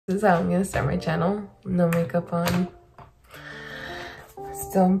This is how I'm gonna start my channel. No makeup on,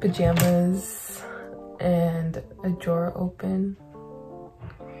 still in pajamas, and a drawer open.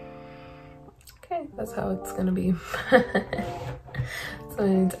 Okay, that's how it's gonna be. So my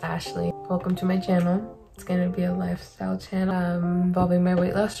name's Ashley. Welcome to my channel. It's gonna be a lifestyle channel involving my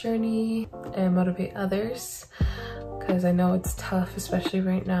weight loss journey and motivate others, because I know it's tough, especially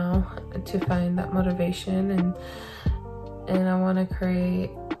right now, to find that motivation, and I want to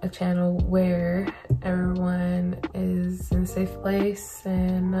create a channel where everyone is in a safe place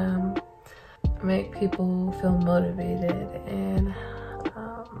and make people feel motivated, and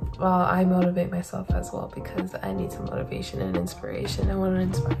well, I motivate myself as well, because I need some motivation and inspiration. I want to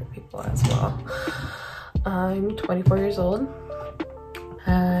inspire people as well. I'm 24 years old.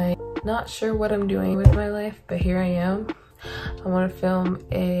 I'm not sure what I'm doing with my life, but here I am. I want to film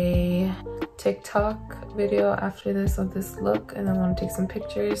a TikTok video after this of this look, and I want to take some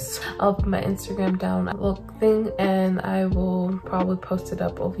pictures. I'll put my Instagram down look thing, and I will probably post it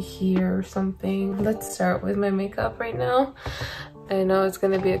up over here or something. Let's start with my makeup right now. I know it's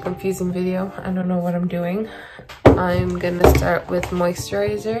gonna be a confusing video. I don't know what I'm doing. I'm gonna start with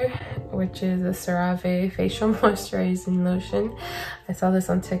moisturizer, which is a CeraVe facial moisturizing lotion. I saw this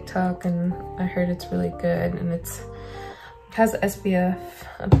on TikTok and I heard it's really good, and it has SPF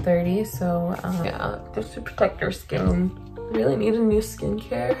of 30, so yeah, just to protect your skin. I really need a new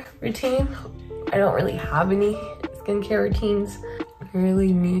skincare routine. I don't really have any skincare routines. I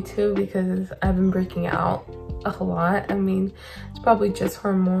really need to, because I've been breaking out a lot. I mean, it's probably just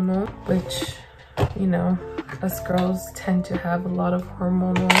hormonal, which, you know, us girls tend to have a lot of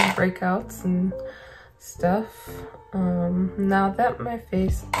hormonal breakouts and stuff. Now that my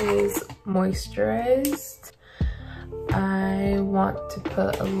face is moisturized, I want to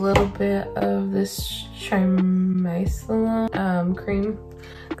put a little bit of this triamcinolone cream,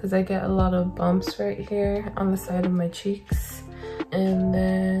 because I get a lot of bumps right here on the side of my cheeks. And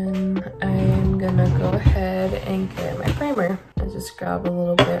then I'm gonna go ahead and get my primer. I just grab a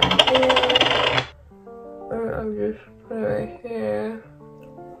little bit right here. Or I'll just put it right here.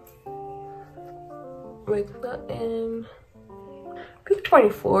 Mix that in. Peak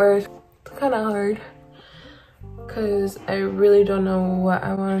 24 is kind of hard, because I really don't know what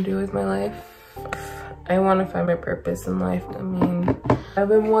I want to do with my life. I want to find my purpose in life. I mean, I've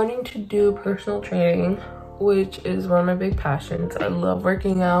been wanting to do personal training, which is one of my big passions. I love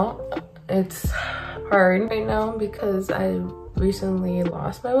working out. It's hard right now because I recently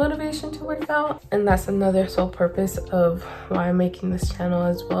lost my motivation to work out, and that's another sole purpose of why I'm making this channel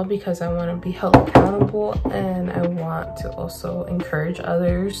as well, because I want to be held accountable, and I want to also encourage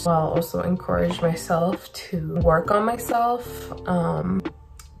others while also encourage myself to work on myself,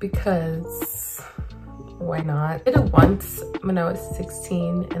 because why not? I did it once when I was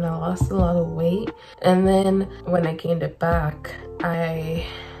 16 and I lost a lot of weight, and then when I gained it back, I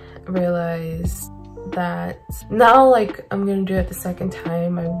realized that now, like, I'm gonna do it the second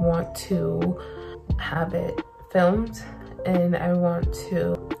time. I want to have it filmed, and I want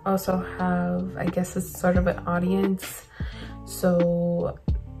to also have, I guess, a sort of an audience, so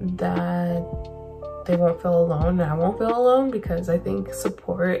that they won't feel alone and I won't feel alone, because I think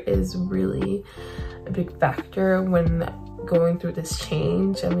support is really a big factor when going through this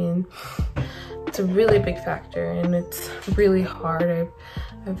change. I mean, it's a really big factor, and it's really hard.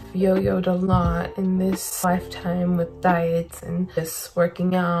 I've yo-yoed a lot in this lifetime with diets and just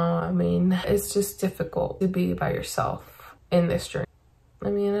working out. I mean, it's just difficult to be by yourself in this journey.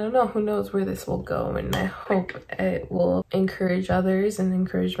 I mean, I don't know, who knows where this will go, and I hope it will encourage others and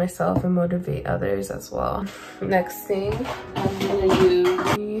encourage myself and motivate others as well. Next thing, I'm gonna use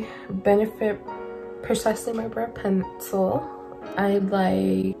the Benefit Precisely My Brow Pencil. I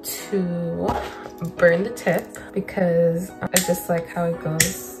like to burn the tip because I just like how it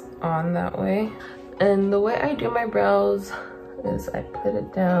goes on that way. And the way I do my brows is I put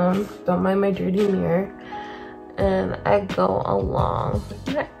it down, don't mind my dirty mirror, and I go along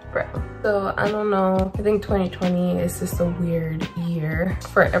my brow. So I don't know, I think 2020 is just a weird year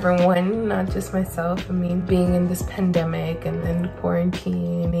for everyone, not just myself. I mean, being in this pandemic and then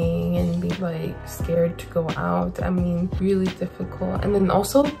quarantining and be like scared to go out, I mean, really difficult. And then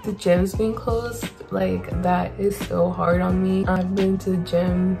also the gyms being closed, like, that is so hard on me. I've been to the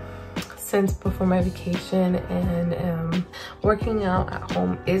gym since before my vacation, and working out at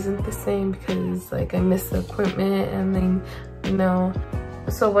home isn't the same, because like I miss the equipment, and then, you know,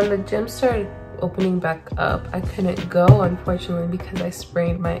 so when the gym started opening back up, I couldn't go, unfortunately, because I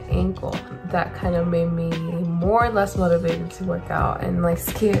sprained my ankle. That kind of made me more or less motivated to work out, and like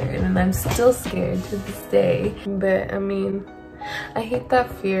scared, and I'm still scared to this day. But I mean, I hate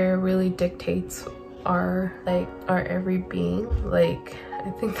that fear really dictates our every being. Like,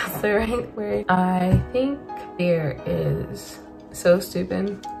 I think that's the right word. I think fear is so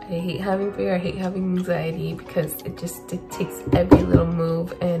stupid. I hate having fear. I hate having anxiety because it just dictates every little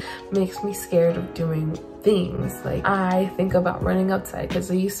move and makes me scared of doing things. Like, I think about running outside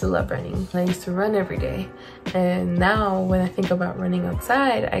because I used to love running. I used to run every day, and now when I think about running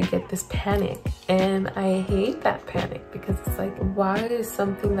outside, I get this panic, and I hate that panic because it's like, why is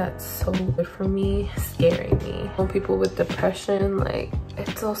something that's so good for me scaring me? For people with depression, like,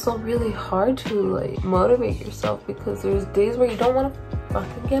 it's also really hard to like motivate yourself because there's days where you don't want to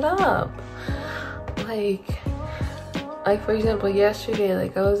fucking get up. Like for example, yesterday,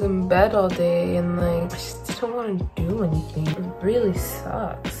 like, I was in bed all day and like I just don't want to do anything. It really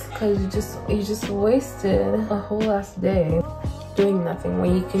sucks because you just wasted a whole last day doing nothing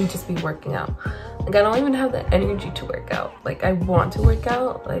when you can just be working out. Like, I don't even have the energy to work out. Like, I want to work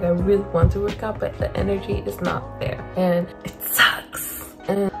out, like I really want to work out, but the energy is not there and it sucks.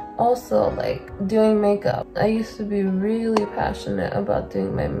 And also, like, doing makeup. I used to be really passionate about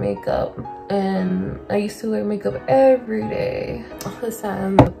doing my makeup, and I used to wear makeup every day. All of a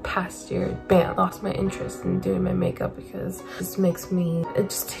sudden, the past year, bam, lost my interest in doing my makeup because it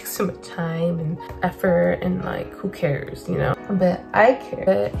just takes so much time and effort, and like, who cares, you know? But I care.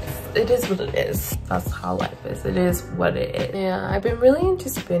 But it is what it is. That's how life is. It is what it is. Yeah, I've been really into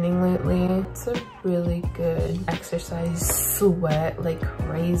spinning lately. It's a really good exercise. Sweat like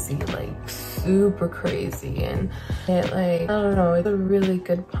crazy, like super crazy, and it, like, I don't know, it's a really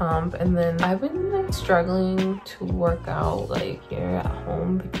good pump. And then I've been like struggling to work out like here at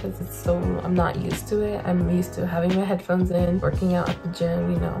home because I'm not used to it. I'm used to having my headphones in, working out at the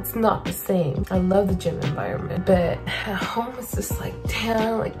gym, you know. It's not the same. I love the gym environment, but at home it's just like,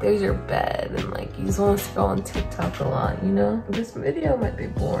 damn, like, there's your bed and like you just want to scroll on TikTok a lot, you know? This video might be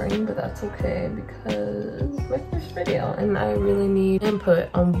boring, but that's okay because it's my first video and I really need input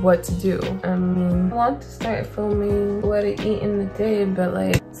on what to do. I mean, I want to start filming what I eat in the day, but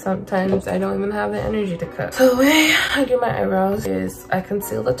like, sometimes I don't even have the energy to cook. So the way I do my eyebrows is I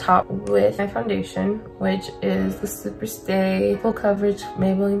conceal the top with my foundation, which is the Super Stay Full Coverage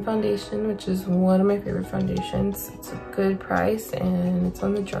Maybelline foundation, which is one of my favorite foundations. It's a good price and it's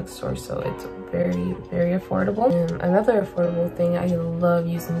on the drugstore, so it's very, very affordable. And another affordable thing, I love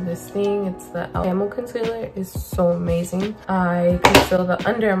using this thing. It's the Camo Concealer. It's so amazing. I conceal the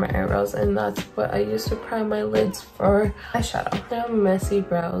under of my eyebrows, and that's what I use to prime my lids for eyeshadow. I have messy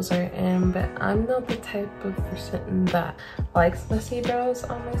brows, but I'm not the type of person that likes messy brows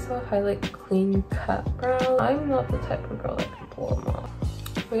on myself. I like clean cut brows. I'm not the type of girl that can pull them off.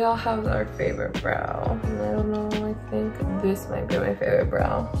 We all have our favorite brow, and I don't know, I think this might be my favorite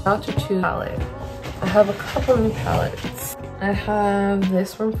brow. How to choose palette. I have a couple new palettes. I have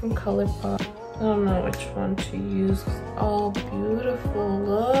this one from ColourPop. I don't know which one to use. It's all beautiful.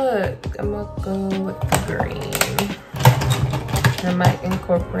 Look, I'm gonna go with the green. I might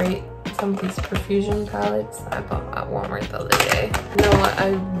incorporate some of these Profusion palettes I bought at Walmart the other day. You know what I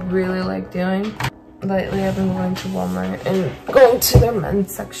really like doing? Lately, I've been going to Walmart and going to their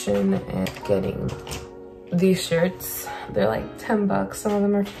men's section and getting these shirts. They're like 10 bucks. Some of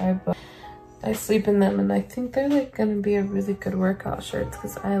them are $5. I sleep in them, and I think they're like gonna be a really good workout shirts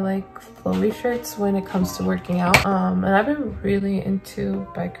because I like flowy shirts when it comes to working out. And I've been really into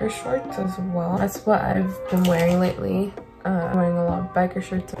biker shorts as well. That's what I've been wearing lately. I'm wearing a lot of biker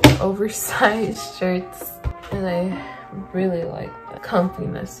shirts, oversized shirts, and I really like the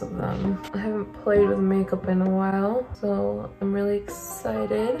comfiness of them. I haven't played with makeup in a while, so I'm really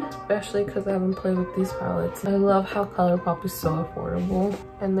excited, especially because I haven't played with these palettes. I love how ColourPop is so affordable,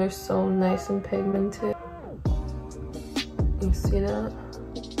 and they're so nice and pigmented. You see that?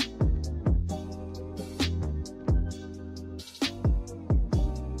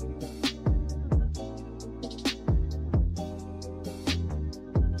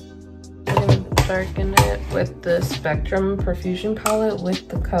 Darken it with the Spectrum Profusion palette with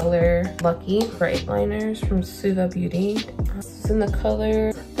the color Lucky Bright Liners from Suva Beauty. This is in the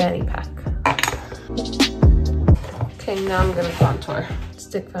color Fanny Pack. Okay, now I'm gonna contour.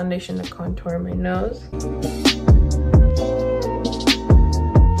 Stick foundation to contour my nose.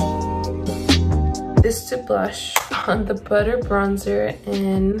 This to blush on the Butter Bronzer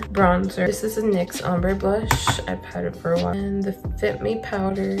and Bronzer. This is a NYX Ombre Blush. I've had it for a while. And the Fit Me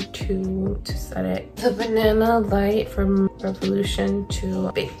powder to set it. The Banana Light from Revolution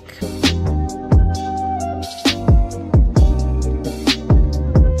to bake.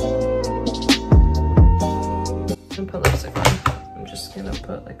 And put lipstick on. I'm just gonna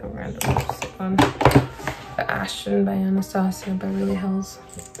put like a random lipstick on. The Ashton by Anastasia Beverly Hills.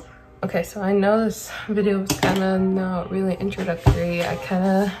 Okay, so I know this video was kind of not really introductory. I kind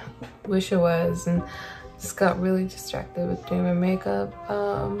of wish it was, and just got really distracted with doing my makeup.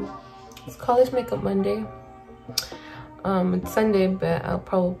 It's College Makeup Monday. It's Sunday, but I'll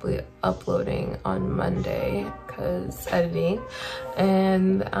probably uploading on Monday because editing.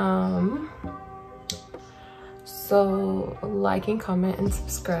 And so like and comment and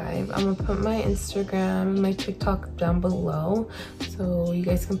subscribe. I'm gonna put my Instagram and my TikTok down below, so you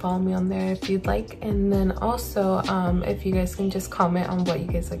guys can follow me on there if you'd like. And then also if you guys can just comment on what you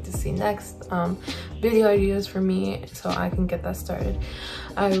guys like to see next, video ideas for me, so I can get that started.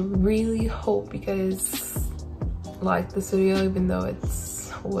 I really hope you guys like this video, even though it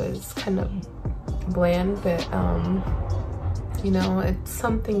was kind of bland, but you know, it's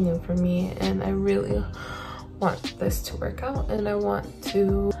something new for me, and I really want this to work out, and I want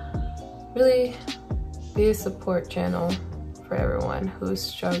to really be a support channel for everyone who is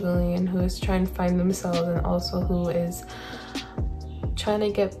struggling and who is trying to find themselves, and also who is trying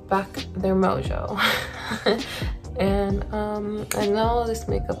to get back their mojo. And I know this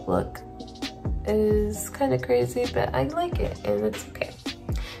makeup look is kind of crazy, but I like it, and it's okay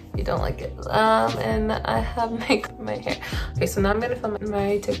if you don't like it. And I have makeup in my hair. Okay, so now I'm gonna film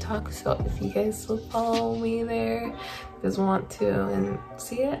my TikTok, so if you guys will follow me there, if you guys want to and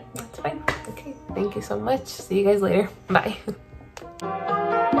see it, that's fine. Okay, thank you so much. See you guys later. Bye.